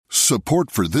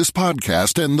Support for this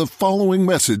podcast and the following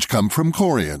message come from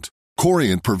Corient.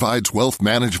 Corient provides wealth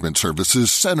management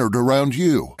services centered around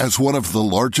you. As one of the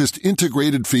largest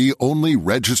integrated fee-only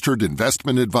registered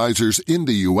investment advisors in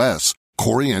the U.S.,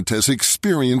 Corient has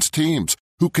experienced teams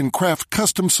who can craft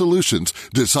custom solutions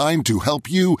designed to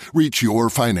help you reach your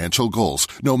financial goals,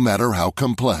 no matter how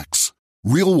complex.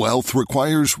 Real wealth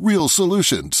requires real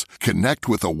solutions. Connect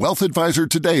with a wealth advisor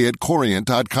today at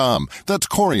Corient.com. That's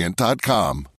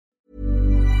Corient.com.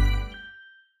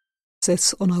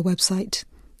 This on our website,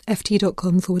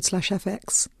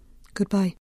 ft.com/fx.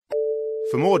 Goodbye.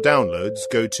 For more downloads,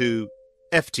 go to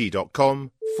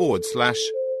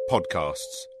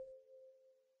ft.com/podcasts.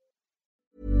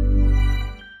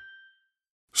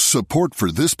 Support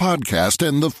for this podcast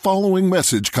and the following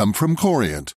message come from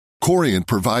Corient. Corient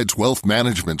provides wealth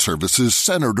management services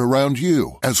centered around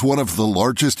you. As one of the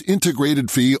largest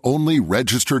integrated fee-only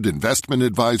registered investment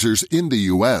advisors in the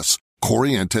U.S.,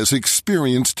 Corient has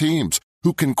experienced teams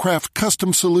who can craft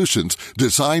custom solutions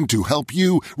designed to help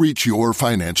you reach your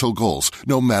financial goals,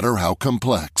 no matter how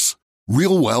complex.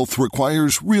 Real wealth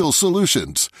requires real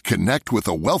solutions. Connect with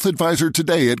a wealth advisor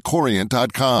today at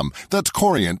Corient.com. That's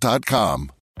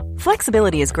Corient.com.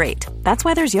 Flexibility is great. That's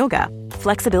why there's yoga.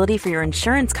 Flexibility for your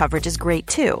insurance coverage is great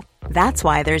too. That's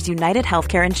why there's United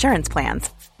Healthcare Insurance Plans.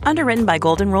 Underwritten by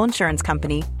Golden Rule Insurance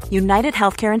Company, United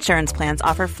Healthcare Insurance Plans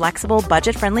offer flexible,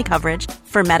 budget-friendly coverage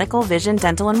for medical, vision,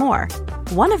 dental, and more.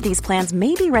 One of these plans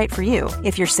may be right for you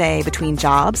if you're, say, between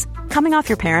jobs, coming off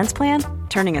your parents' plan,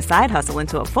 turning a side hustle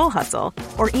into a full hustle,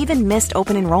 or even missed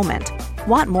open enrollment.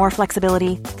 Want more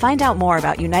flexibility? Find out more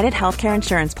about United Healthcare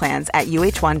Insurance Plans at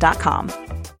uh1.com.